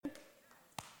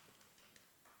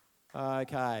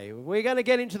Okay, we're going to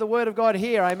get into the Word of God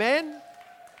here, amen?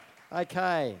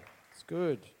 Okay, it's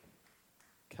good.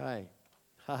 Okay.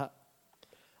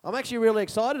 I'm actually really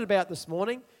excited about this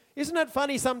morning. Isn't it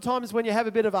funny sometimes when you have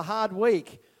a bit of a hard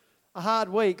week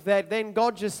that then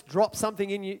God just drops something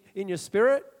in your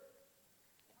spirit?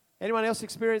 Anyone else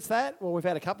experience that? Well, we've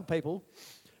had a couple of people.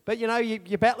 But you know,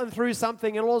 you're battling through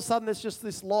something and all of a sudden there's just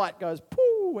this light goes,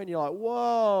 pooh, and you're like,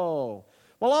 whoa.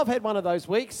 Well, I've had one of those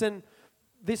weeks and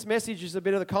this message is a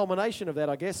bit of the culmination of that,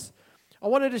 I guess. I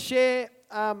wanted to share,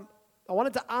 I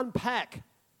want to unpack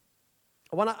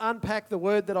the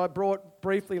word that I brought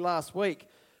briefly last week,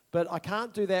 but I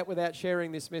can't do that without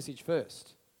sharing this message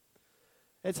first.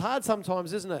 It's hard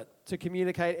sometimes, isn't it, to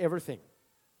communicate everything?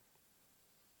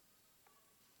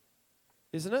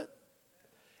 Isn't it?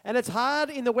 And it's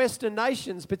hard in the Western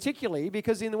nations particularly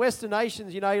because in the Western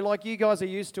nations, you know, like you guys are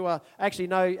used to actually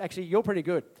you're pretty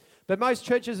good. But most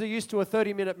churches are used to a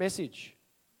 30-minute message.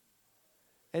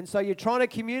 And so you're trying to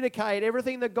communicate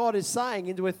everything that God is saying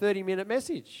into a 30-minute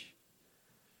message,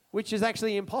 which is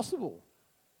actually impossible.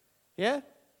 Yeah?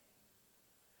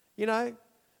 You know,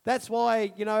 that's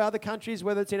why, you know, other countries,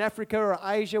 whether it's in Africa or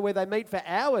Asia, where they meet for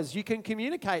hours, you can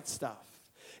communicate stuff.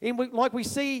 Like we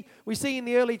see in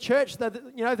the early church that,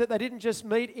 you know, that they didn't just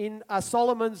meet in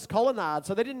Solomon's colonnade,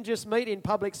 so they didn't just meet in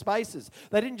public spaces.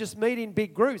 They didn't just meet in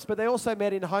big groups, but they also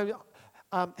met in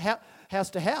house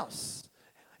to house.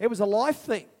 It was a life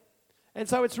thing. And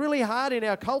so it's really hard in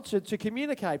our culture to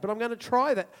communicate, but I'm going to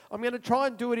try that. I'm going to try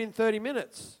and do it in 30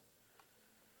 minutes.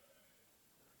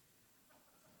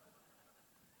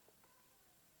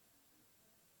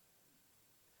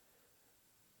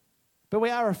 But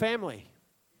we are a family.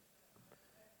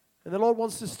 And the Lord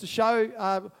wants us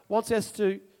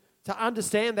to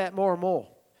understand that more and more.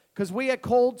 Because we are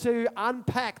called to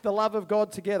unpack the love of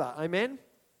God together. Amen?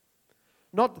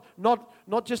 Not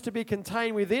just to be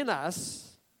contained within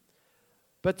us,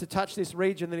 but to touch this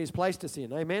region that He's placed us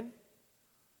in. Amen?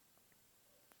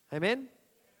 Amen?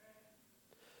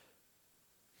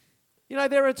 You know,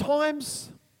 there are times,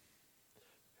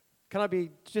 can I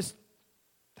just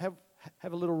have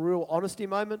a little real honesty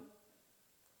moment?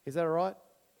 Is that all right?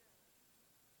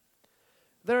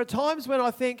 There are times when I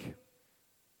think,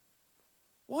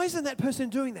 why isn't that person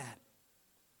doing that?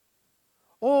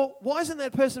 Or why isn't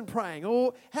that person praying?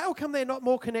 Or how come they're not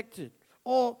more connected?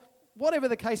 Or whatever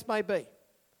the case may be.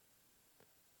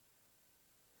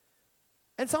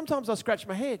 And sometimes I scratch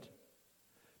my head.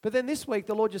 But then this week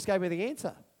the Lord just gave me the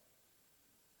answer.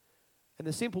 And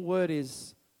the simple word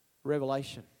is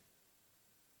revelation.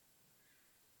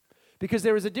 Because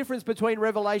there is a difference between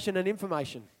revelation and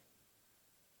information.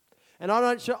 And I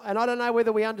don't know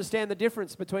whether we understand the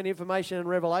difference between information and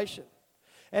revelation.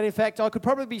 And in fact, I could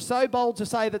probably be so bold to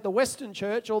say that the Western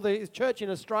church or the church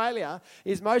in Australia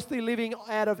is mostly living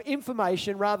out of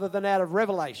information rather than out of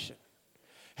revelation.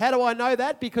 How do I know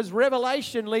that? Because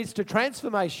revelation leads to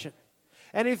transformation.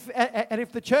 And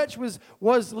if the church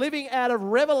was living out of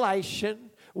revelation,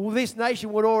 well, this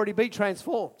nation would already be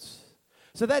transformed.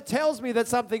 So that tells me that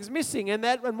something's missing,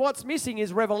 and what's missing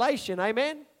is revelation.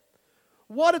 Amen?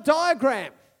 What a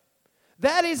diagram.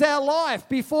 That is our life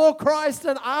before Christ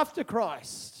and after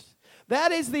Christ.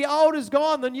 That is the old is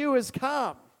gone, the new has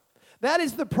come. That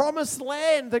is the promised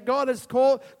land that God has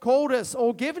called us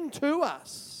or given to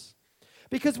us.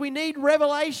 Because we need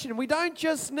revelation. We don't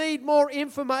just need more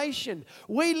information.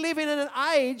 We live in an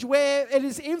age where it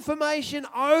is information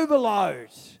overload.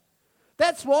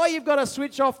 That's why you've got to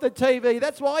switch off the TV.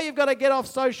 That's why you've got to get off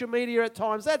social media at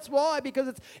times. That's why, because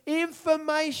it's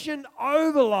information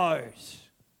overload.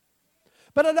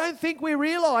 But I don't think we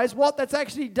realize what that's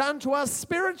actually done to us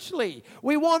spiritually.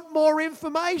 We want more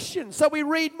information, so we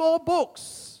read more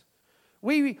books.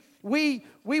 We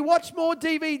watch more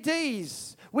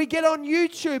DVDs. We get on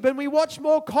YouTube and we watch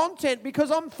more content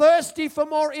because I'm thirsty for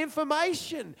more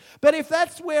information. But if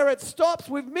that's where it stops,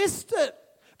 we've missed it.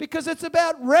 Because it's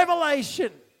about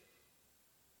revelation.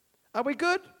 Are we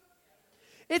good?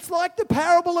 It's like the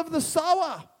parable of the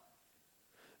sower.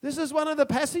 This is one of the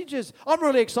passages. I'm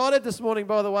really excited this morning,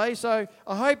 by the way, so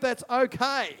I hope that's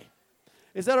okay.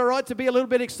 Is that all right to be a little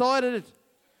bit excited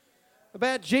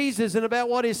about Jesus and about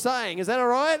what He's saying? Is that all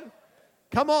right?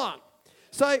 Come on.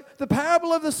 So the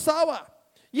parable of the sower.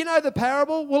 You know the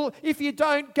parable? Well, if you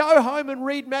don't, go home and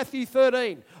read Matthew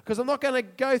 13, because I'm not going to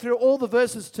go through all the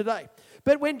verses today.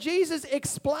 But when Jesus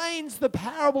explains the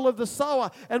parable of the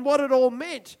sower and what it all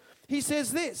meant, He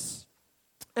says this,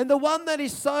 and the one that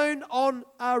is sown on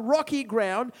rocky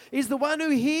ground is the one who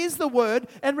hears the word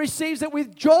and receives it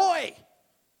with joy.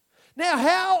 Now,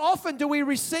 how often do we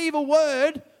receive a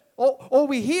word or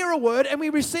we hear a word and we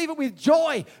receive it with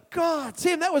joy. God,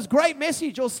 Tim, that was a great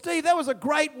message. Or Steve, that was a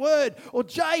great word. Or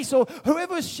Jace, or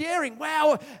whoever's sharing.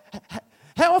 Wow,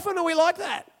 how often are we like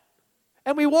that?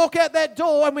 And we walk out that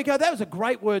door and we go, that was a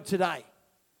great word today.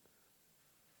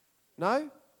 No?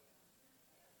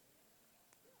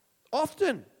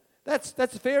 Often. That's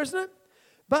fair, isn't it?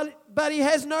 But he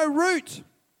has no root.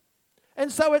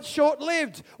 And so it's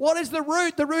short-lived. What is the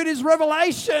root? The root is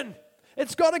revelation.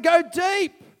 It's got to go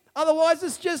deep. Otherwise,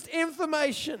 it's just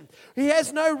information. He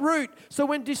has no root. So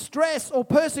when distress or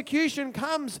persecution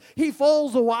comes, he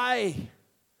falls away.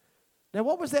 Now,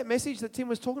 what was that message that Tim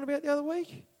was talking about the other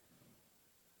week?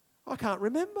 I can't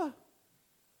remember.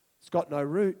 It's got no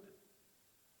root.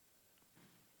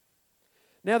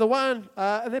 Now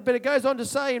but it goes on to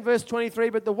say in verse 23,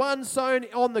 but the one sown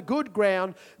on the good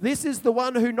ground, this is the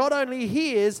one who not only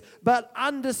hears, but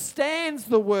understands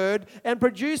the word and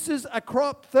produces a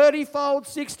crop 30-fold,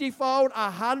 60-fold,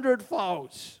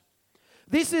 100-fold.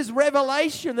 This is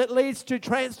revelation that leads to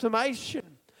transformation.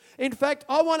 In fact,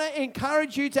 I want to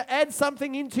encourage you to add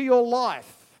something into your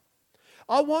life.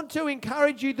 I want to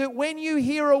encourage you that when you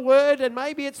hear a word, and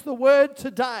maybe it's the word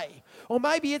today, or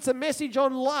maybe it's a message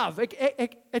on love,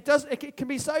 it can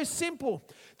be so simple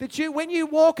that when you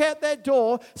walk out that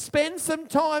door, spend some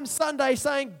time Sunday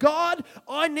saying, God,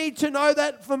 I need to know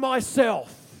that for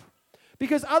myself.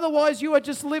 Because otherwise you are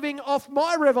just living off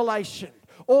my revelation,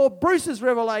 or Bruce's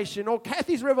revelation, or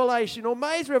Kathy's revelation, or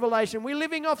May's revelation. We're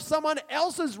living off someone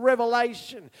else's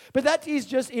revelation. But that is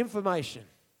just information.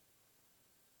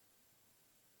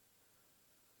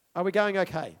 Are we going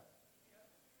okay?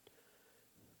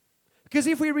 Because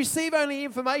if we receive only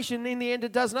information, in the end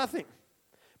it does nothing.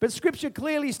 But Scripture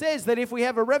clearly says that if we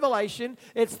have a revelation,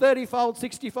 it's 30-fold,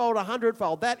 60-fold,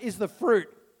 100-fold. That is the fruit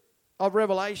of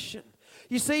revelation.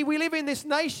 You see, we live in this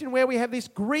nation where we have this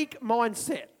Greek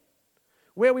mindset,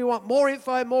 where we want more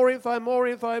info, more info, more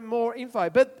info, more info.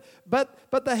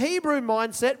 But the Hebrew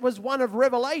mindset was one of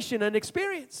revelation and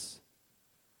experience.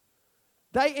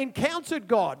 They encountered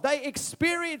God. They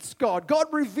experienced God. God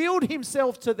revealed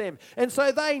himself to them. And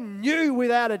so they knew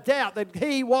without a doubt that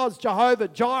he was Jehovah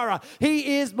Jireh.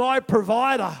 He is my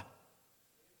provider.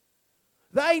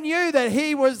 They knew that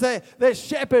he was their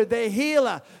shepherd, their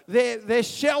healer, their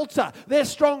shelter, their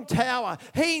strong tower.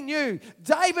 He knew.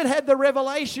 David had the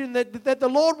revelation that the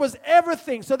Lord was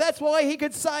everything. So that's why he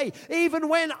could say, even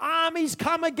when armies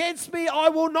come against me, I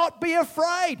will not be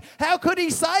afraid. How could he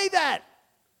say that?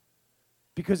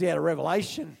 Because he had a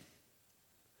revelation.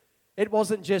 It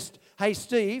wasn't just, hey,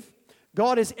 Steve,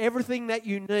 God is everything that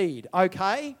you need,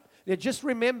 okay? Now just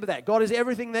remember that. God is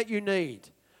everything that you need.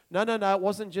 No, it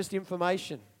wasn't just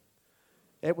information.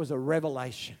 It was a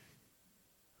revelation.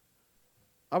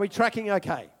 Are we tracking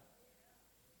okay?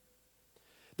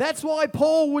 That's why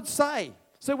Paul would say,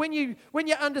 so when you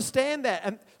understand that,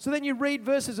 and so then you read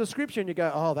verses of Scripture and you go,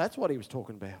 oh, that's what he was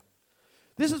talking about.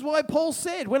 This is why Paul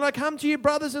said, when I come to you,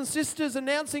 brothers and sisters,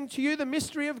 announcing to you the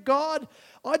mystery of God,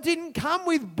 I didn't come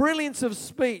with brilliance of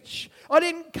speech. I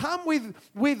didn't come with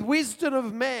wisdom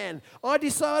of man. I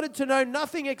decided to know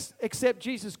nothing except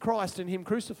Jesus Christ and him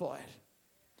crucified.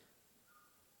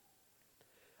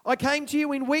 I came to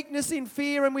you in weakness, in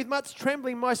fear, and with much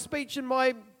trembling. My speech and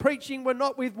my preaching were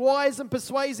not with wise and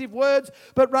persuasive words,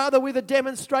 but rather with a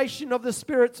demonstration of the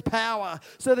Spirit's power,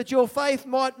 so that your faith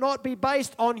might not be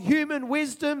based on human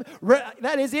wisdom,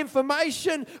 that is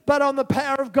information, but on the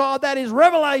power of God, that is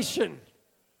revelation.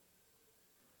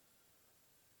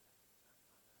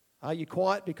 Are you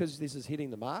quiet because this is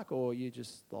hitting the mark, or are you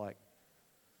just like,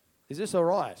 is this all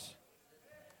right?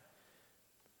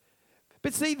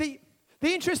 But see, the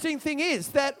interesting thing is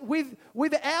that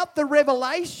without the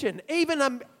revelation, even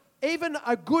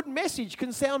a good message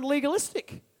can sound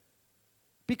legalistic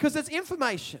because it's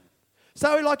information.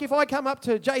 So like if I come up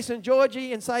to Jason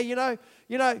Georgie and say, you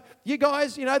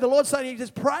guys, the Lord's saying you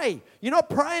just pray. You're not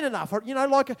praying enough.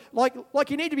 Like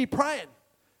you need to be praying.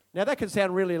 Now that can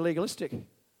sound really legalistic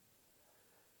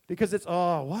because it's,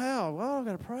 oh, wow, well, I'm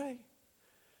going to pray.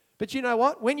 But you know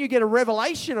what? When you get a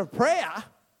revelation of prayer,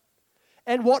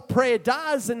 and what prayer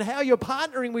does and how you're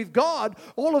partnering with God,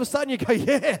 all of a sudden you go,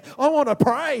 yeah, I want to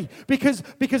pray because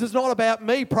it's not about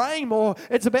me praying more.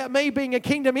 It's about me being a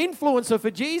kingdom influencer for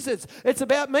Jesus. It's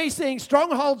about me seeing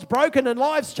strongholds broken and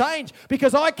lives change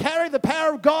because I carry the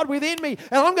power of God within me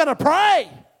and I'm going to pray.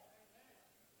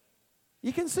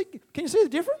 Can you see the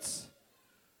difference?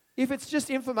 If it's just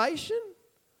information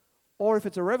or if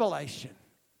it's a revelation.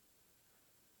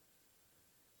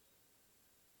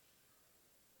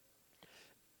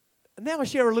 Now I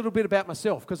share a little bit about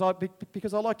myself because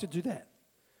I like to do that.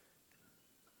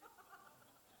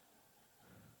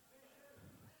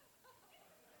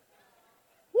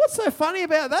 What's so funny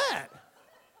about that?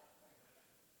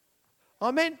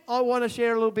 I want to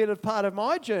share a little bit of part of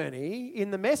my journey in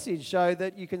the message so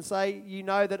that you can say, you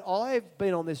know, that I've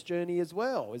been on this journey as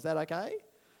well. Is that okay?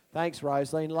 Thanks,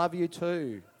 Rosaline. Love you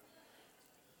too.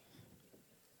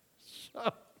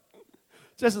 Sure.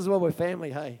 Just as well we're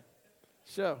family, hey?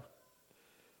 Sure.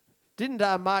 Didn't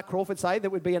Mark Crawford say that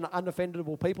we'd be an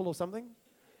unoffendable people or something?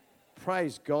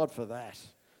 Praise God for that.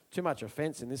 Too much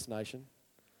offence in this nation.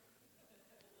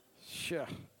 Sure.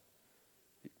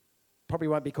 Probably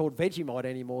won't be called Vegemite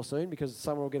anymore soon because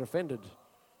someone will get offended.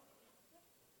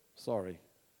 Sorry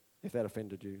if that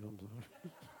offended you. I'm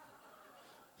sorry.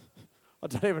 I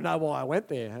don't even know why I went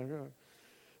there.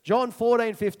 John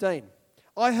 14:15.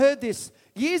 I heard this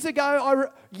years ago.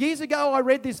 I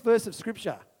read this verse of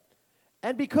Scripture.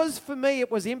 And because for me it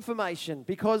was information,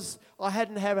 because I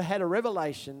hadn't ever had a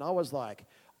revelation, I was like,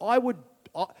 it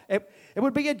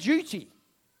would be a duty,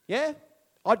 yeah?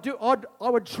 I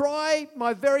would try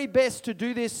my very best to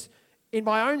do this in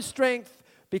my own strength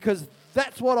because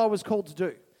that's what I was called to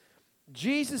do.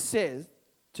 Jesus says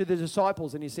to the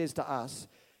disciples, and he says to us,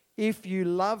 if you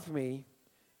love me,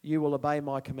 you will obey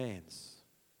my commands.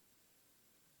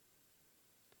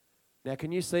 Now,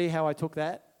 can you see how I took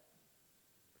that?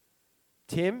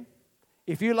 Tim,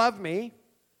 if you love me,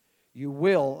 you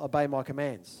will obey my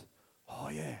commands. Oh,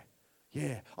 yeah.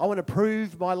 Yeah, I want to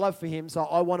prove my love for him, so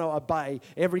I want to obey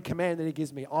every command that he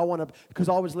gives me. Because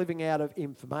I was living out of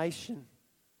information.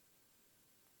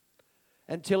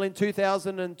 Until in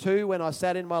 2002, when I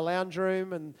sat in my lounge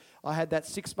room and I had that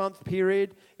 6-month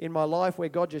period in my life where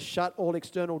God just shut all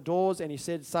external doors and he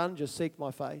said, son, just seek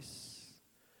my face.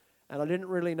 And I didn't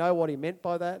really know what he meant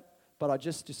by that, but I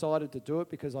just decided to do it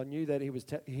because I knew that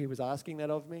he was asking that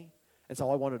of me. And so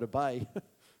I wanted to obey.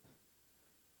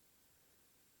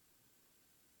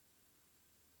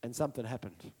 And something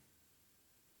happened.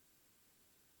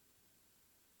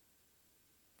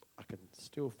 I can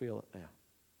still feel it now.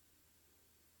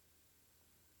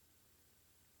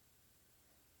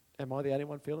 Am I the only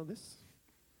one feeling this?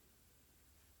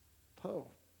 Oh.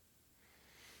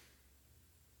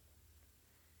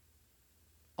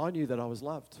 I knew that I was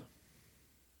loved.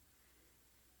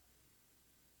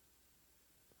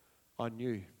 I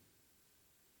knew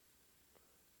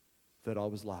that I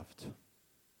was loved.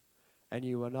 And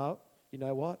you know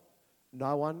what?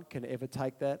 No one can ever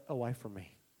take that away from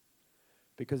me.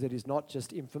 Because it is not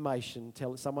just information,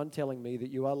 someone telling me that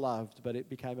you are loved, but it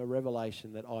became a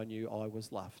revelation that I knew I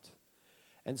was loved.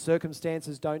 And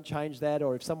circumstances don't change that,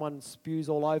 or if someone spews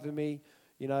all over me,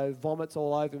 vomits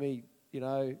all over me,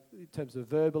 in terms of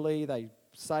verbally, they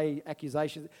say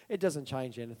accusations, it doesn't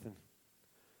change anything.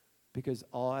 Because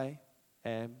I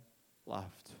am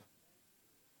loved.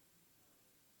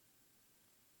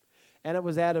 And it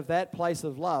was out of that place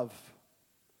of love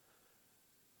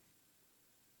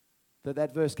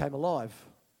that verse came alive.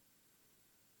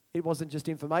 It wasn't just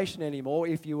information anymore.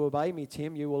 If you obey me,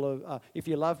 Tim, if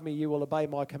you love me, you will obey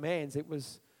my commands. It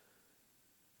was,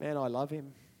 man, I love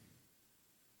him.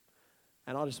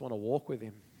 And I just want to walk with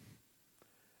him.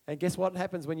 And guess what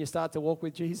happens when you start to walk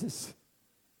with Jesus?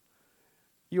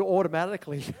 You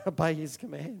automatically obey his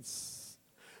commands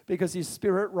because his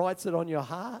Spirit writes it on your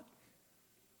heart.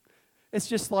 It's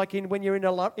just like when you're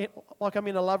like I'm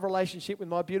in a love relationship with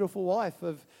my beautiful wife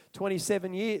of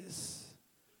 27 years.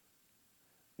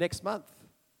 Next month,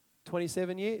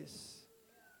 27 years.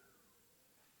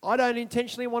 I don't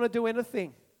intentionally want to do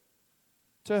anything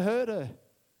to hurt her,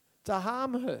 to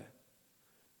harm her.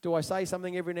 Do I say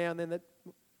something every now and then that,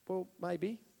 well,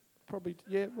 maybe, probably,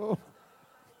 yeah, well,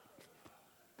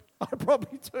 I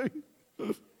probably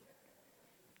do.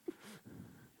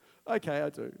 Okay, I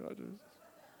do.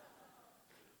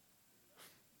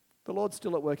 The Lord's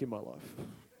still at work in my life.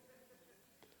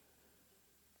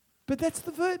 But that's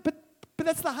but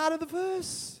that's the heart of the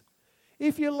verse.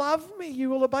 If you love me, you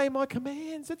will obey my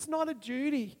commands. It's not a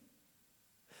duty.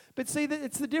 But see,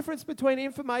 it's the difference between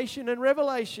information and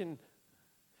revelation.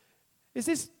 Is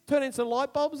this turning some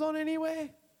light bulbs on anywhere?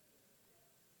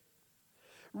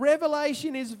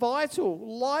 Revelation is vital,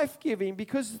 life-giving,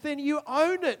 because then you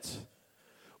own it.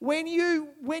 When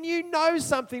you know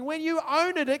something, when you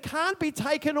own it, it can't be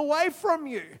taken away from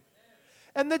you.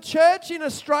 And the church in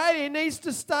Australia needs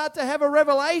to start to have a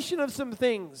revelation of some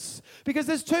things, because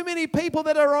there's too many people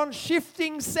that are on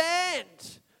shifting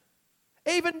sand,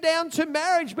 even down to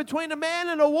marriage between a man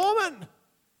and a woman.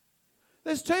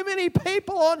 There's too many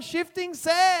people on shifting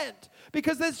sand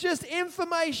because there's just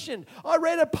information. I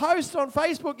read a post on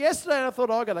Facebook yesterday and I thought,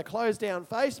 I've got to close down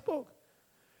Facebook.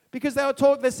 Because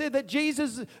they said that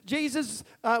Jesus'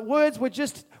 words were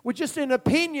just an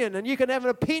opinion, and you can have an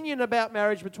opinion about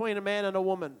marriage between a man and a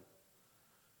woman.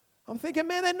 I'm thinking,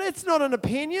 man, that's not an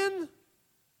opinion.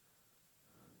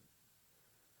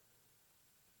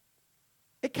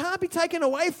 It can't be taken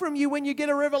away from you when you get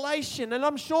a revelation. And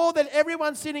I'm sure that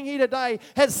everyone sitting here today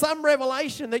has some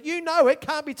revelation that you know it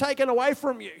can't be taken away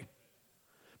from you.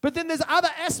 But then there's other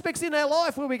aspects in our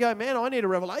life where we go, man, I need a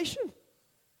revelation.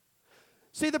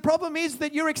 See, the problem is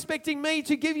that you're expecting me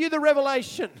to give you the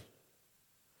revelation.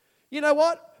 You know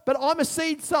what? But I'm a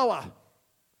seed sower,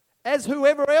 as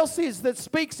whoever else is that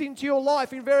speaks into your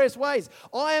life in various ways.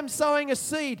 I am sowing a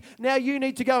seed. Now you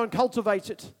need to go and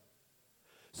cultivate it.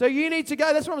 So you need to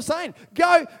go, that's what I'm saying.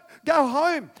 Go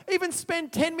home. Even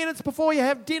spend 10 minutes before you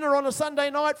have dinner on a Sunday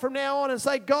night from now on and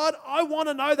say, God, I want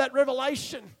to know that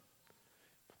revelation.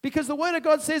 Because the Word of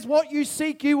God says, what you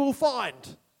seek, you will find.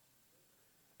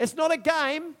 It's not a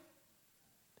game.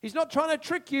 He's not trying to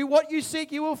trick you. What you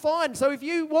seek, you will find. So if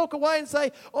you walk away and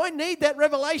say, I need that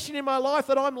revelation in my life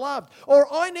that I'm loved, or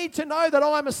I need to know that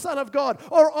I'm a son of God,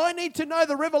 or I need to know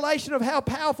the revelation of how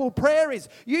powerful prayer is.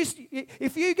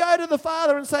 If you go to the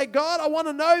Father and say, God, I want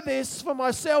to know this for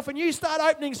myself, and you start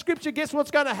opening Scripture, guess what's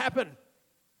going to happen?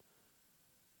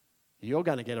 You're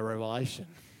going to get a revelation.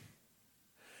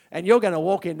 And you're going to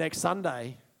walk in next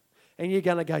Sunday, and you're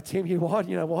going to go, Tim, you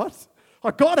know what? I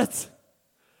got it.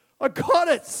 I got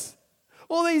it.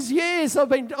 All these years I've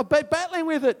been battling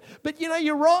with it. But you know,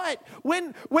 you're right.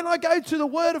 When I go to the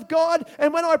Word of God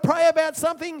and when I pray about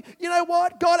something, you know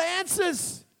what? God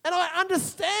answers. And I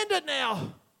understand it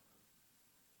now.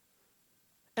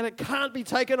 And it can't be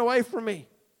taken away from me.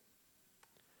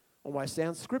 Almost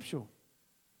sounds scriptural.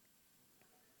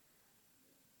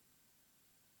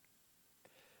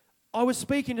 I was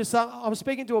speaking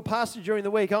to a pastor during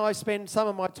the week. I spend some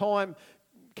of my time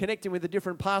connecting with the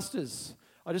different pastors.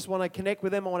 I just want to connect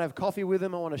with them. I want to have coffee with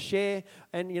them. I want to share.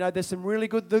 And, you know, there's some really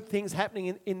good things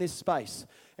happening in this space.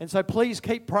 And so please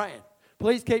keep praying.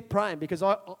 Please keep praying because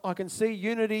I can see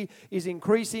unity is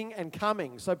increasing and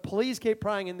coming. So please keep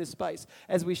praying in this space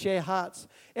as we share hearts.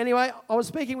 Anyway, I was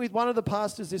speaking with one of the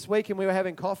pastors this week and we were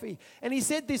having coffee. And he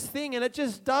said this thing and it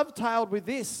just dovetailed with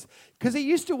this because he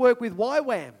used to work with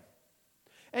YWAM.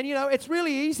 And, you know, it's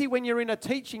really easy when you're in a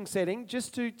teaching setting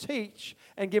just to teach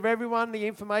and give everyone the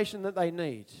information that they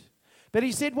need. But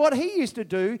he said what he used to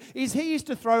do is he used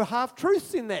to throw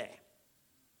half-truths in there.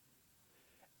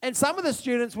 And some of the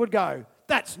students would go,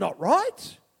 that's not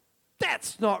right.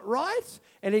 That's not right.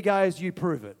 And he goes, you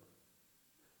prove it.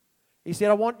 He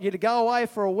said, I want you to go away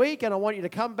for a week and I want you to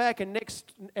come back and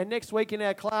next week in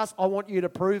our class, I want you to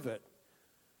prove it.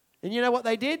 And you know what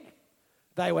they did?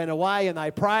 They went away and they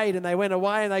prayed and they went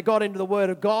away and they got into the Word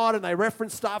of God and they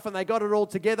referenced stuff and they got it all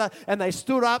together and they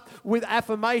stood up with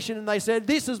affirmation and they said,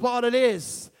 this is what it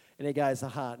is. And he goes,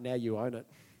 aha, now you own it.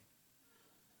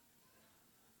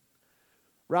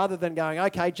 Rather than going,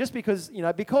 okay, just because, you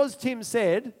know, because Tim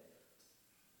said,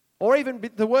 or even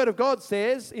the Word of God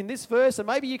says in this verse, and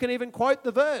maybe you can even quote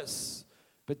the verse,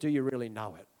 but do you really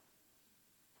know it?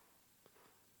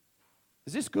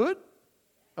 Is this good?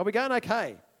 Are we going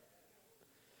okay?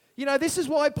 You know, this is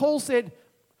why Paul said,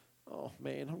 oh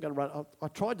man, I'm going to run. I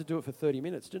tried to do it for 30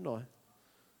 minutes, didn't I?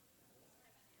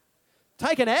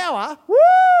 Take an hour?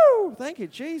 Woo! Thank you,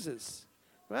 Jesus.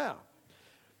 Wow.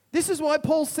 This is why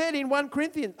Paul said in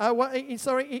in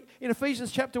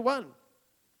Ephesians chapter 1.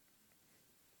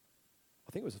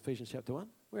 I think it was Ephesians chapter 1.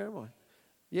 Where am I?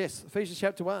 Yes, Ephesians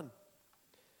chapter 1.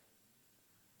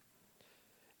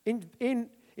 In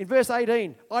verse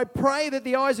 18, I pray that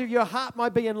the eyes of your heart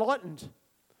might be enlightened.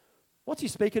 What's he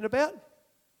speaking about?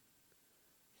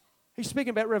 He's speaking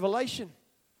about revelation.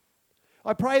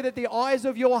 I pray that the eyes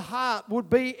of your heart would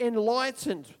be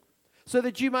enlightened so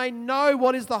that you may know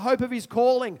what is the hope of his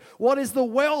calling, what is the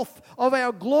wealth of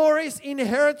our glorious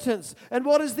inheritance, and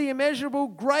what is the immeasurable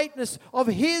greatness of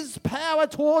his power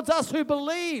towards us who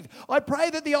believe. I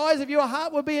pray that the eyes of your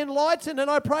heart would be enlightened, and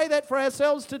I pray that for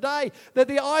ourselves today, that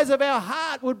the eyes of our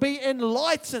heart would be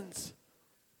enlightened.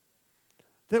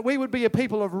 That we would be a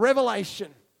people of revelation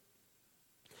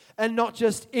and not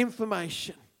just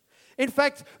information. In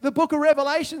fact, the book of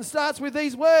Revelation starts with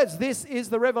these words. This is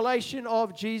the revelation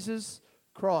of Jesus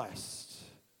Christ.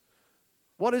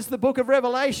 What is the book of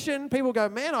Revelation? People go,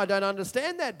 man, I don't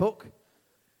understand that book.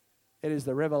 It is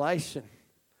the revelation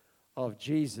of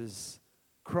Jesus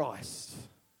Christ.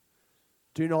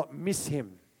 Do not miss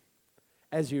him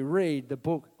as you read the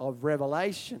book of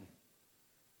Revelation.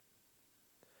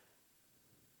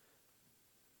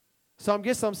 So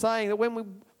I'm saying that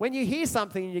when you hear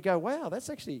something and you go, wow, that's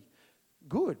actually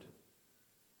good.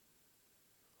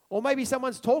 Or maybe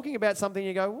someone's talking about something and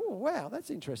you go, oh, wow, that's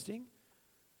interesting.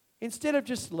 Instead of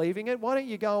just leaving it, why don't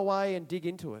you go away and dig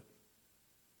into it?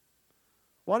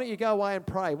 Why don't you go away and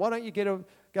pray? Why don't you go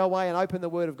away and open the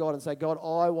Word of God and say, God,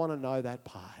 I want to know that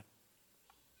part.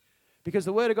 Because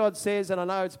the Word of God says, and I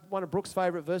know it's one of Brooke's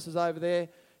favourite verses over there,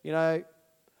 you know,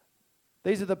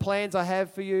 these are the plans I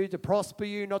have for you, to prosper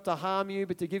you, not to harm you,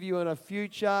 but to give you a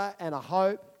future and a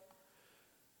hope.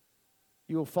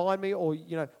 You will find me, or,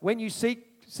 you know, when you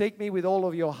seek me with all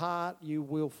of your heart, you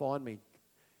will find me.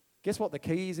 Guess what the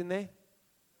key is in there?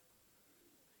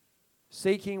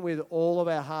 Seeking with all of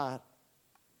our heart.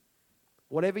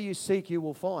 Whatever you seek, you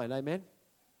will find. Amen?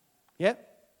 Yep?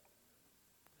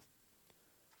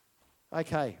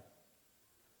 Okay.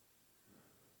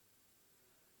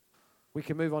 We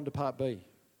can move on to part B.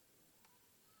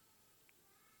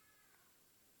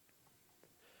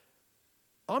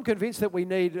 I'm convinced that we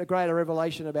need a greater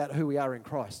revelation about who we are in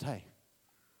Christ, hey?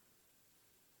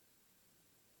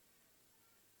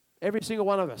 Every single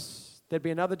one of us, there'd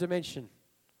be another dimension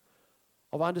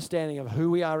of understanding of who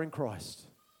we are in Christ,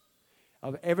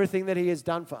 of everything that He has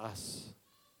done for us,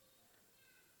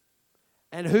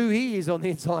 and who He is on the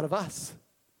inside of us.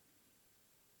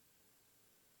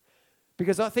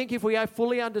 Because I think if we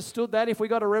fully understood that, if we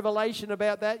got a revelation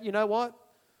about that, you know what?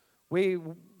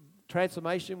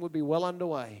 Transformation would be well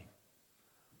underway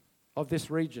of this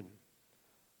region.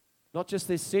 Not just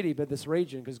this city, but this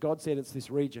region, because God said it's this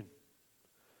region.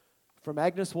 From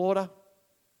Agnes Water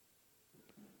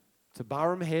to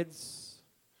Burham Heads.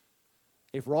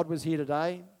 If Rod was here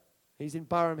today, he's in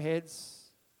Burham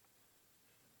Heads.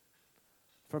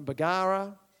 From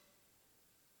Bargara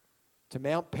to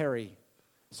Mount Perry.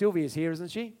 Sylvia's here, isn't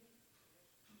she?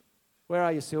 Where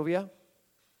are you, Sylvia?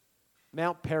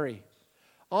 Mount Perry.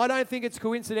 I don't think it's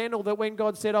coincidental that when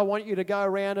God said, I want you to go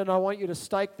around and I want you to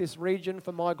stake this region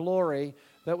for my glory,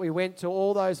 that we went to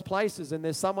all those places, and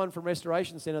there's someone from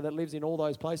Restoration Centre that lives in all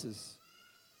those places.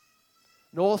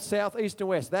 North, south, east and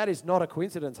west. That is not a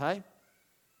coincidence, hey?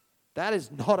 That is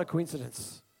not a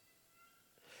coincidence.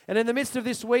 And in the midst of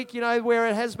this week, you know, where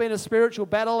it has been a spiritual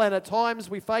battle, and at times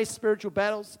we face spiritual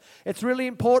battles, it's really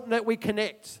important that we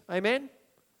connect. Amen?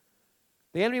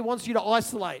 The enemy wants you to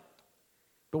isolate.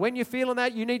 But when you're feeling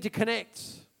that, you need to connect.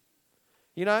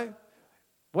 You know,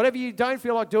 whatever you don't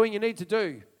feel like doing, you need to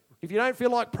do. If you don't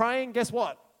feel like praying, guess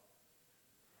what?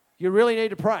 You really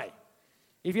need to pray.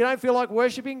 If you don't feel like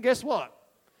worshiping, guess what?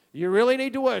 You really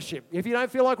need to worship. If you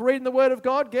don't feel like reading the Word of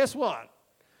God, guess what?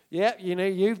 Yeah, you know,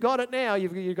 you've got it now.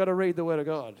 You've got to read the Word of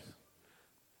God.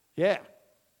 Yeah,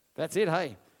 that's it,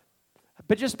 hey.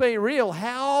 But just being real,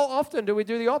 how often do we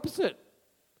do the opposite?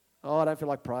 Oh, I don't feel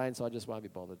like praying, so I just won't be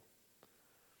bothered.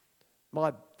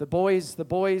 The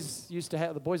boys used to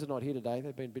have, the boys are not here today.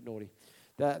 They've been a bit naughty.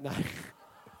 No.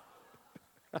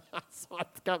 I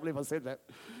can't believe I said that.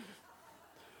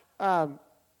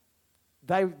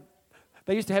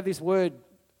 They used to have this word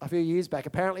a few years back.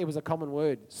 Apparently it was a common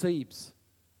word, Seebs.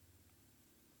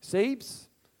 Seebs?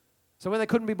 So when they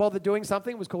couldn't be bothered doing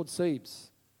something, it was called Seebs.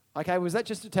 Okay, was that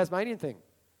just a Tasmanian thing?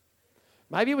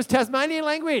 Maybe it was Tasmanian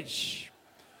language.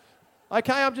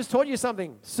 Okay, I'm just taught you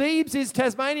something. Seebs is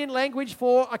Tasmanian language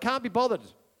for I can't be bothered.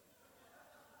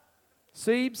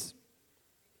 Seebs.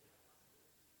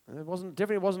 It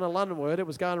definitely wasn't a London word. It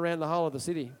was going around the whole of the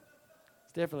city.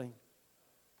 It's definitely.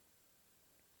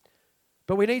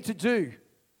 But we need to do,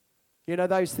 you know,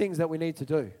 those things that we need to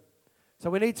do. So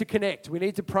we need to connect. We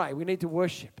need to pray. We need to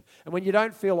worship. And when you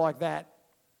don't feel like that,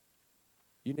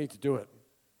 you need to do it.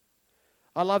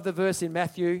 I love the verse in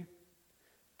Matthew.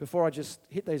 Before I just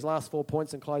hit these last 4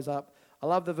 points and close up, I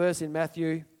love the verse in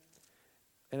Matthew,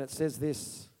 and it says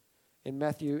this in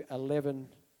Matthew 11,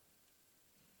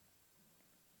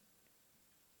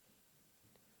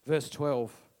 verse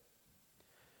 12.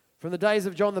 From the days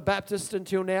of John the Baptist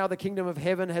until now, the kingdom of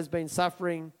heaven has been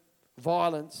suffering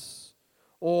violence,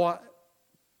 or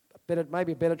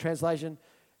maybe a better translation,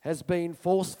 has been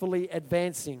forcefully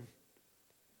advancing,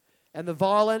 and the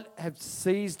violent have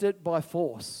seized it by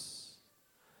force.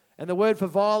 And the word for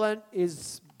violent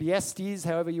is biestes,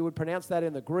 however you would pronounce that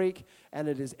in the Greek, and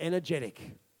it is energetic.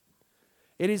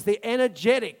 It is the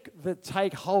energetic that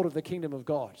take hold of the kingdom of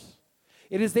God.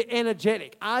 It is the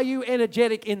energetic. Are you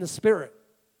energetic in the spirit?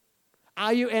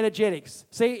 Are you energetic?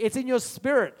 See, it's in your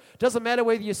spirit. Doesn't matter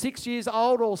whether you're 6 years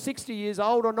old or 60 years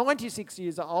old or 96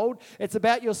 years old. It's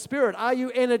about your spirit. Are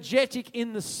you energetic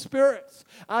in the spirit?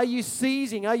 Are you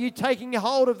seizing? Are you taking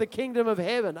hold of the kingdom of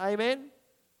heaven? Amen?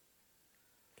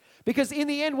 Because in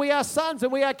the end, we are sons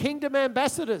and we are kingdom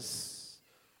ambassadors.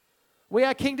 We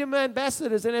are kingdom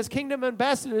ambassadors, and as kingdom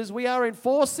ambassadors, we are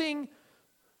enforcing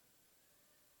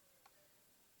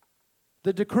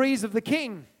the decrees of the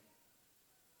king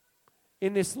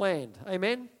in this land.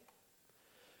 Amen?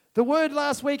 The word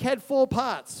last week had 4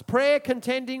 parts: prayer,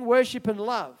 contending, worship, and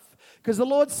love. Because the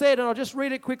Lord said, and I'll just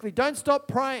read it quickly, don't stop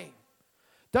praying.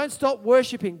 Don't stop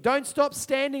worshiping. Don't stop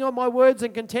standing on my words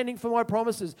and contending for my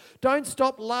promises. Don't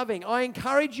stop loving. I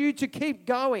encourage you to keep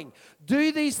going.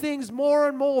 Do these things more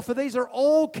and more, for these are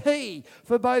all key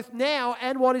for both now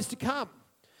and what is to come.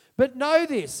 But know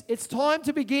this, it's time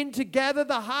to begin to gather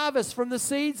the harvest from the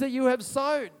seeds that you have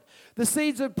sown. The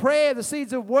seeds of prayer, the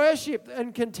seeds of worship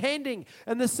and contending,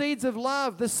 and the seeds of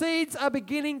love. The seeds are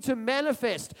beginning to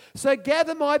manifest. So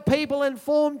gather my people and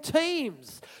form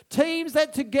teams. Teams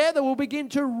that together will begin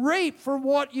to reap from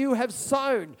what you have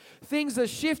sown. Things are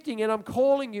shifting, and I'm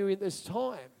calling you in this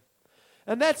time.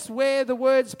 And that's where the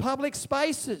words public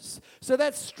spaces. So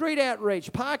that's street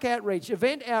outreach, park outreach,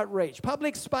 event outreach,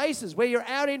 public spaces where you're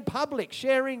out in public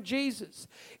sharing Jesus.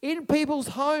 In people's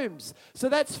homes. So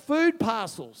that's food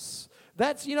parcels.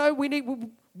 That's,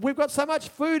 we've got so much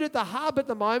food at the hub at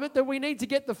the moment that we need to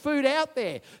get the food out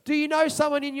there. Do you know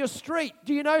someone in your street?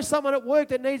 Do you know someone at work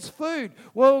that needs food?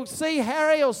 Well, see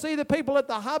Harry or see the people at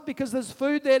the hub because there's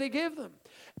food there to give them.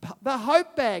 The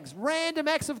hope bags, random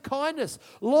acts of kindness,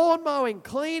 lawn mowing,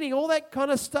 cleaning, all that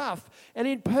kind of stuff. And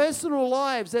in personal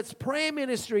lives, it's prayer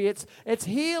ministry, it's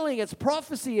healing, it's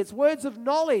prophecy, it's words of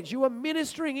knowledge. You are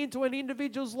ministering into an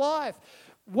individual's life.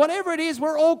 Whatever it is,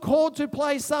 we're all called to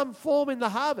play some form in the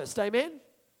harvest. Amen?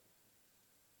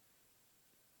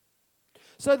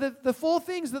 So the 4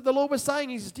 things that the Lord was saying,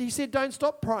 He said, don't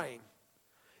stop praying.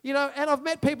 And I've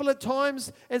met people at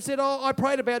times and said, I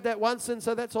prayed about that once, and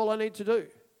so that's all I need to do.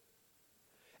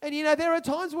 And there are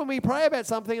times when we pray about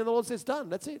something and the Lord says, done,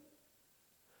 that's it.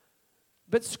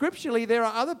 But scripturally, there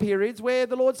are other periods where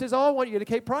the Lord says, I want you to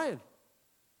keep praying.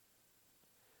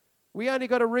 We only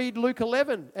got to read Luke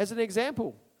 11 as an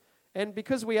example. And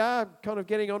because we are kind of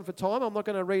getting on for time, I'm not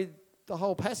going to read the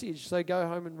whole passage, so go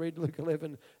home and read Luke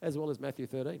 11 as well as Matthew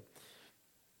 13.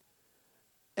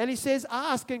 And he says,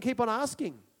 ask and keep on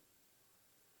asking.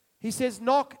 He says,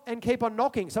 knock and keep on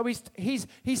knocking. So he's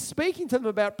speaking to them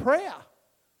about prayer.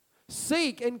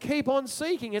 Seek and keep on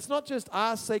seeking. It's not just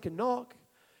ask, seek, and knock,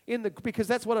 because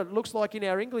that's what it looks like in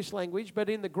our English language, but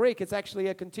in the Greek, it's actually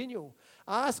a continual.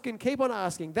 Ask and keep on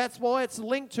asking. That's why it's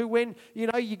linked to when,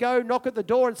 you go knock at the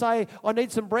door and say, I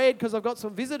need some bread because I've got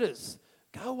some visitors.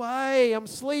 Go away, I'm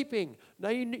sleeping. No,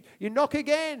 you knock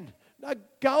again. No,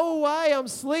 go away, I'm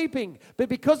sleeping. But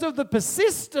because of the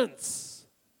persistence,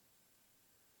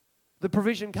 the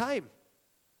provision came.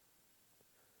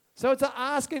 So it's a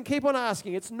ask and keep on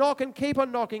asking. It's knock and keep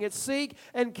on knocking. It's seek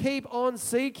and keep on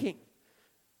seeking.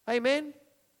 Amen?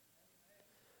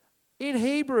 In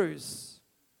Hebrews,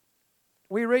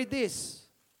 we read this.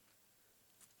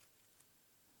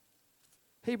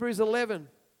 Hebrews 11.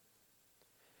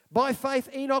 By faith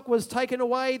Enoch was taken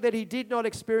away that he did not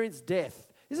experience death.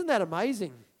 Isn't that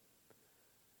amazing?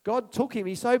 God took him.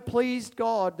 He so pleased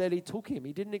God that he took him.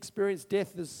 He didn't experience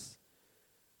death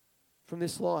from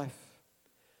this life.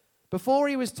 Before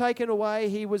he was taken away,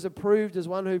 he was approved as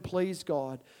one who pleased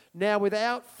God. Now,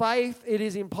 without faith, it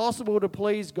is impossible to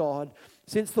please God,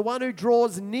 since the one who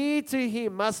draws near to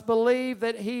him must believe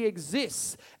that he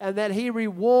exists and that he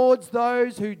rewards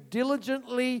those who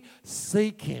diligently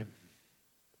seek him.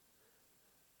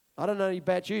 I don't know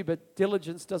about you, but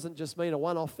diligence doesn't just mean a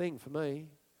one-off thing for me.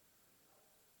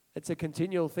 It's a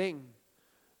continual thing.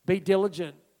 Be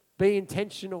diligent. Be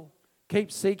intentional. Keep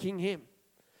seeking him.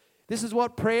 This is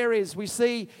what prayer is. We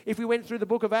see, if we went through the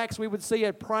book of Acts, we would see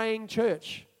a praying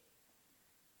church.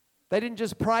 They didn't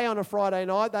just pray on a Friday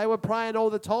night. They were praying all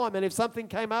the time. And if something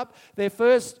came up, their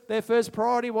first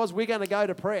priority was, we're going to go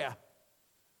to prayer.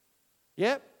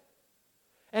 Yep.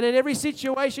 And in every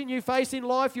situation you face in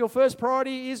life, your first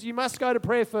priority is you must go to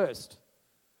prayer first.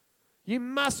 You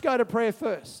must go to prayer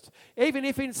first. Even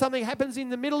if something happens in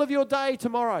the middle of your day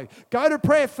tomorrow, go to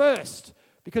prayer first.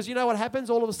 Because you know what happens?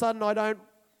 All of a sudden I don't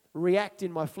react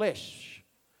in my flesh,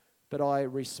 but I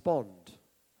respond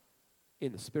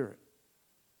in the Spirit.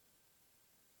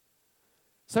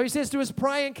 So he says to us,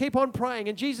 pray and keep on praying.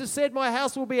 And Jesus said, my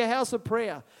house will be a house of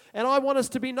prayer. And I want us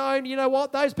to be known, you know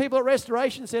what? Those people at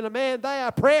Restoration Centre, man, they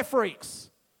are prayer freaks.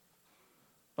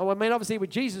 Oh, I mean, obviously we're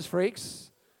Jesus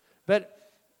freaks,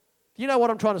 but you know what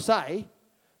I'm trying to say.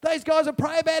 Those guys will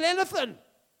pray about anything.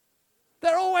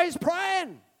 They're always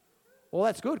praying. Well,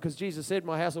 that's good because Jesus said,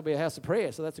 my house will be a house of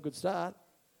prayer, so that's a good start.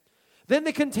 Then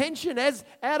the contention, as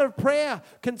out of prayer,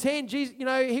 contend. Jesus,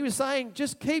 he was saying,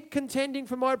 just keep contending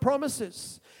for my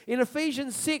promises. In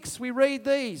Ephesians 6, we read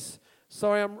these.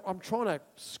 Sorry, I'm trying to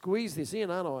squeeze this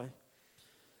in, aren't I?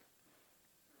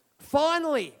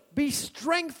 Finally, Be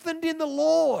strengthened in the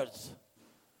Lord.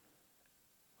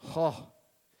 Oh.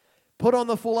 Put on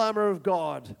the full armor of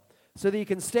God so that you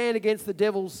can stand against the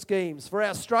devil's schemes. For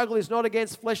our struggle is not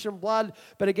against flesh and blood,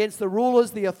 but against the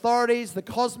rulers, the authorities, the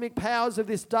cosmic powers of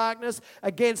this darkness,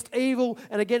 against evil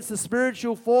and against the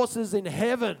spiritual forces in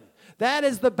heaven. That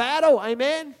is the battle.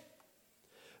 Amen.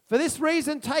 For this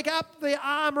reason, take up the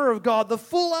armor of God, the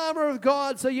full armor of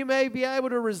God, so you may be able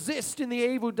to resist in the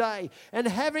evil day, and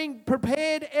having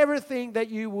prepared everything that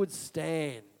you would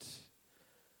stand.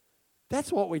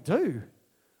 That's what we do.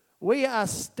 We are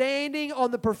standing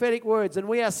on the prophetic words, and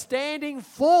we are standing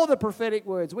for the prophetic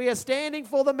words. We are standing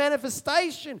for the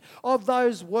manifestation of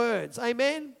those words.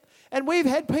 Amen. And we've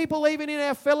had people even in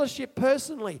our fellowship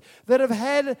personally that have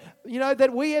had,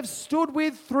 that we have stood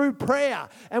with through prayer.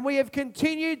 And we have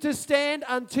continued to stand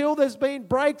until there's been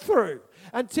breakthrough,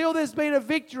 until there's been a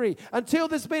victory, until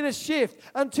there's been a shift,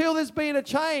 until there's been a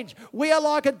change. We are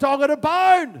like a dog at a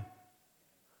bone.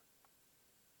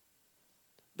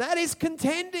 That is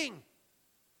contending.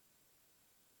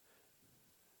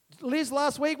 Liz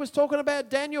last week was talking about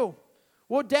Daniel.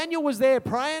 Well, Daniel was there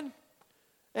praying.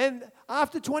 And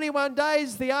after 21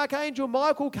 days, the archangel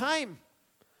Michael came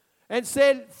and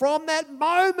said, from that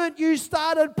moment you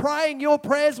started praying, your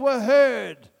prayers were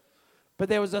heard. But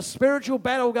there was a spiritual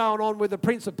battle going on with the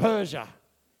prince of Persia.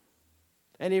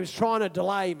 And he was trying to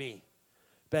delay me.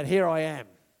 But here I am.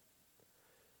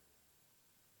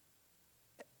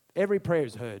 Every prayer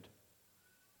is heard.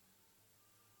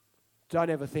 Don't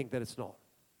ever think that it's not.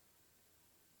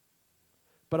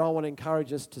 But I want to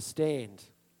encourage us to stand.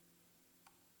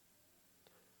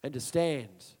 And to stand,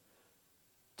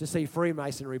 to see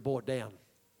Freemasonry brought down,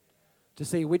 to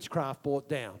see witchcraft brought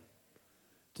down,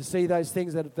 to see those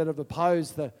things that have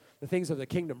opposed the things of the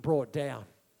kingdom brought down.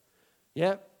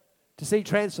 Yeah? To see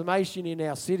transformation in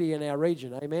our city and our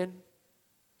region. Amen?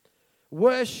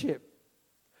 Worship.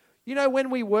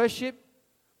 When we worship,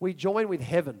 we join with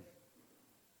heaven.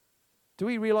 Do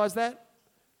we realize that?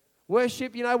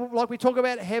 Worship, like we talk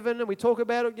about heaven and we talk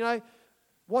about,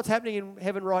 what's happening in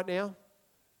heaven right now?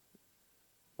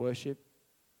 Worship.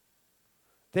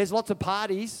 There's lots of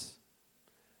parties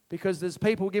because there's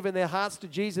people giving their hearts to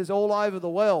Jesus all over the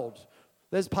world.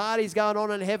 There's parties going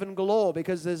on in heaven galore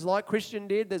because there's, like Christian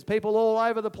did, there's people all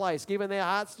over the place giving their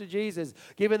hearts to Jesus,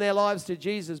 giving their lives to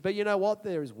Jesus. But you know what?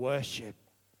 There is worship.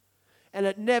 And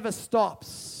it never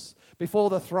stops before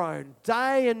the throne.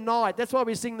 Day and night. That's why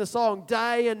we sing the song,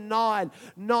 day and night.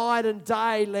 Night and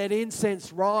day, let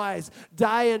incense rise.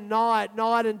 Day and night,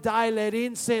 night and day, let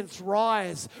incense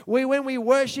rise. When we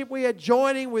worship, we are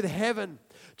joining with heaven.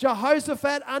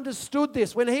 Jehoshaphat understood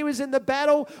this. When he was in the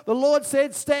battle, the Lord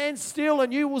said, stand still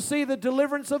and you will see the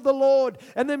deliverance of the Lord.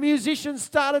 And the musicians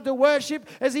started to worship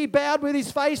as he bowed with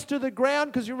his face to the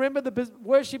ground, because you remember the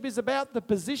worship is about the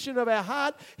position of our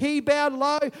heart. He bowed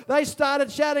low. They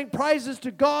started shouting praises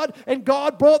to God, and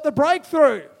God brought the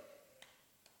breakthrough.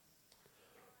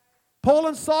 Paul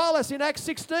and Silas in Acts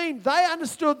 16, they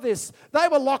understood this. They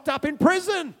were locked up in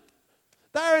prison.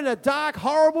 They were in a dark,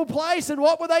 horrible place, and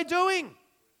what were they doing?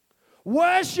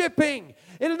 Worshipping.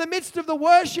 And in the midst of the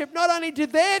worship, not only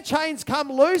did their chains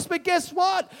come loose, but guess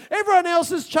what? Everyone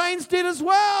else's chains did as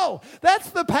well.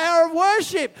 That's the power of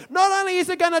worship. Not only is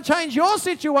it going to change your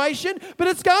situation, but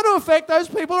it's going to affect those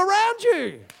people around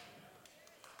you.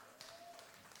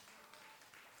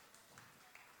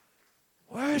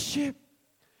 Worship.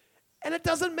 And it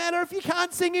doesn't matter if you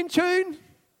can't sing in tune.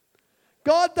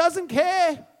 God doesn't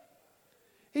care.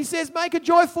 He says, make a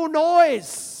joyful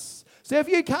noise. So if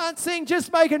you can't sing,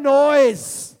 just make a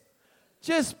noise.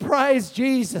 Just praise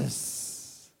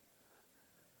Jesus.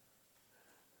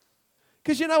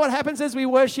 Because you know what happens as we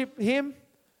worship Him?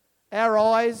 Our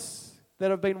eyes that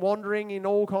have been wandering in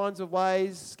all kinds of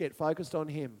ways get focused on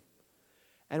Him.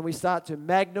 And we start to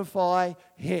magnify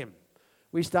Him.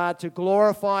 We start to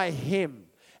glorify Him.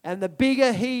 And the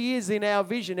bigger He is in our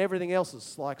vision, everything else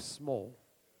is like small.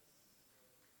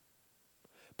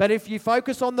 But if you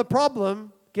focus on the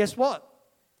problem, guess what?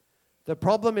 The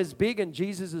problem is big and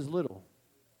Jesus is little.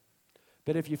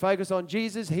 But if you focus on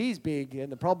Jesus, He's big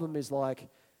and the problem is like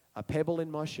a pebble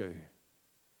in my shoe.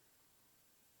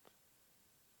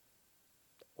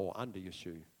 Or under your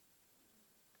shoe.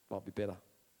 Might be better.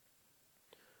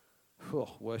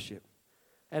 Worship.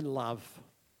 And love.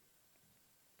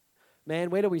 Man,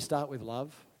 where do we start with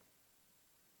love?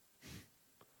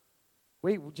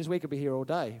 We could be here all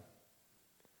day.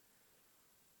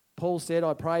 Paul said,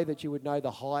 I pray that you would know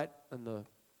the height and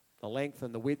the length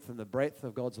and the width and the breadth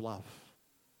of God's love.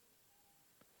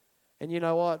 And you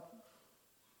know what?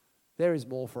 There is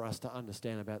more for us to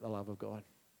understand about the love of God.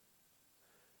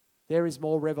 There is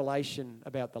more revelation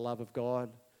about the love of God.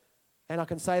 And I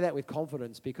can say that with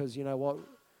confidence because you know what?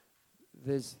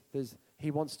 He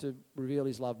wants to reveal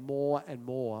his love more and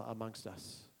more amongst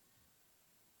us.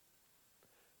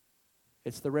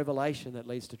 It's the revelation that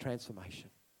leads to transformation.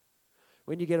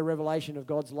 When you get a revelation of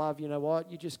God's love, you know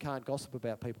what? You just can't gossip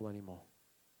about people anymore.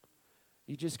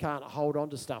 You just can't hold on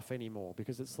to stuff anymore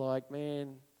because it's like,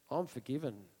 man, I'm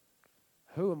forgiven.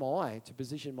 Who am I to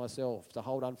position myself to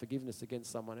hold unforgiveness against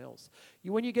someone else?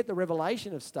 When you get the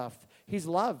revelation of stuff, his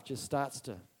love just starts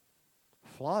to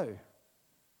flow.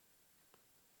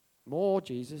 More,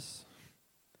 Jesus.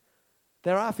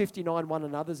 There are 59 one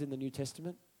another's in the New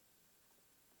Testament.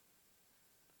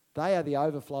 They are the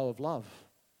overflow of love.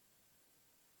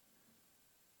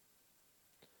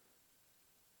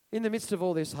 In the midst of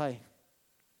all this, hey,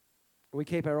 we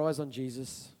keep our eyes on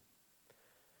Jesus.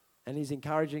 And he's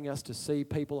encouraging us to see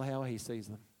people how he sees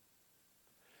them.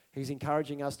 He's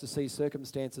encouraging us to see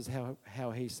circumstances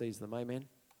how he sees them. Amen.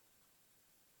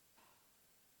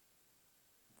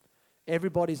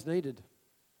 Everybody's needed.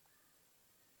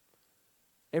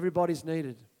 Everybody's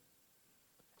needed.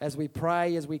 As we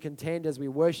pray, as we contend, as we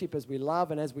worship, as we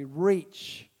love, and as we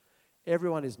reach,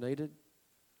 everyone is needed.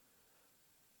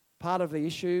 Part of the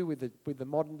issue with the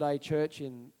modern day church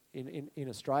in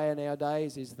Australia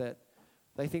nowadays is that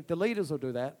they think the leaders will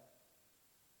do that.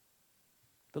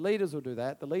 The leaders will do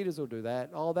that. The leaders will do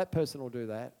that. Oh, that person will do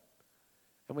that.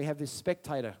 And we have this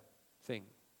spectator thing.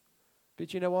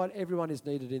 But you know what? Everyone is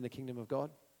needed in the kingdom of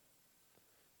God.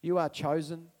 You are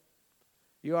chosen.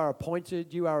 You are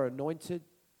appointed. You are anointed.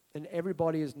 And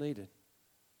everybody is needed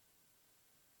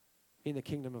in the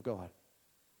kingdom of God.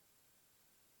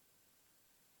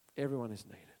 Everyone is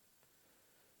needed.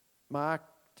 Mark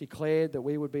declared that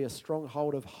we would be a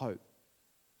stronghold of hope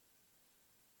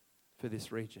for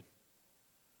this region.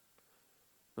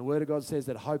 The Word of God says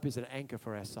that hope is an anchor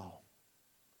for our soul.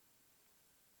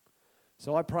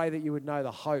 So I pray that you would know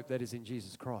the hope that is in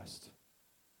Jesus Christ.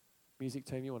 Music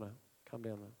team, you want to come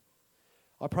down there?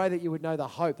 I pray that you would know the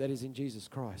hope that is in Jesus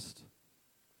Christ.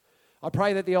 I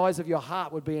pray that the eyes of your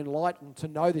heart would be enlightened to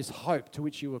know this hope to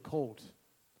which you were called.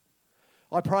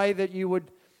 I pray that you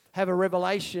would have a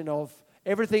revelation of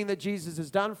everything that Jesus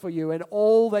has done for you and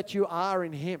all that you are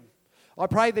in him. I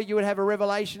pray that you would have a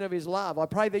revelation of his love. I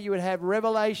pray that you would have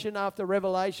revelation after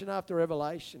revelation after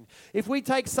revelation. If we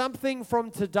take something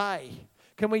from today,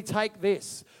 can we take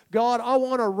this? God, I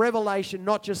want a revelation,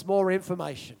 not just more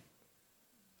information.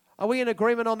 Are we in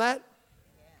agreement on that?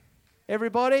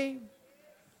 Everybody?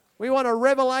 We want a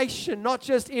revelation, not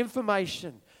just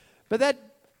information. But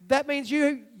that means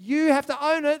you have to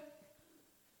own it,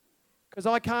 because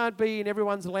I can't be in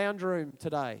everyone's lounge room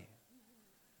today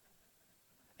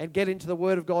and get into the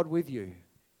Word of God with you.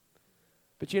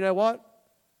 But you know what?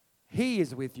 He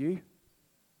is with you.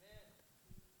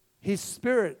 His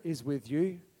Spirit is with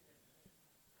you.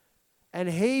 And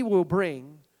he will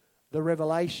bring the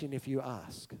revelation if you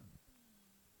ask.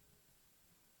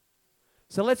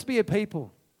 So let's be a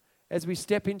people as we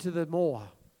step into the more,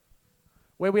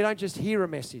 where we don't just hear a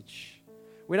message.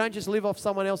 We don't just live off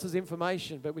someone else's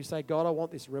information, but we say, God, I want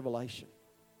this revelation.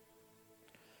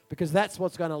 Because that's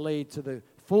what's going to lead to the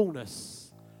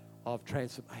fullness of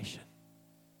transformation.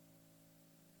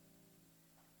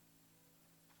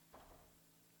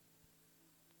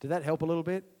 Did that help a little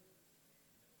bit?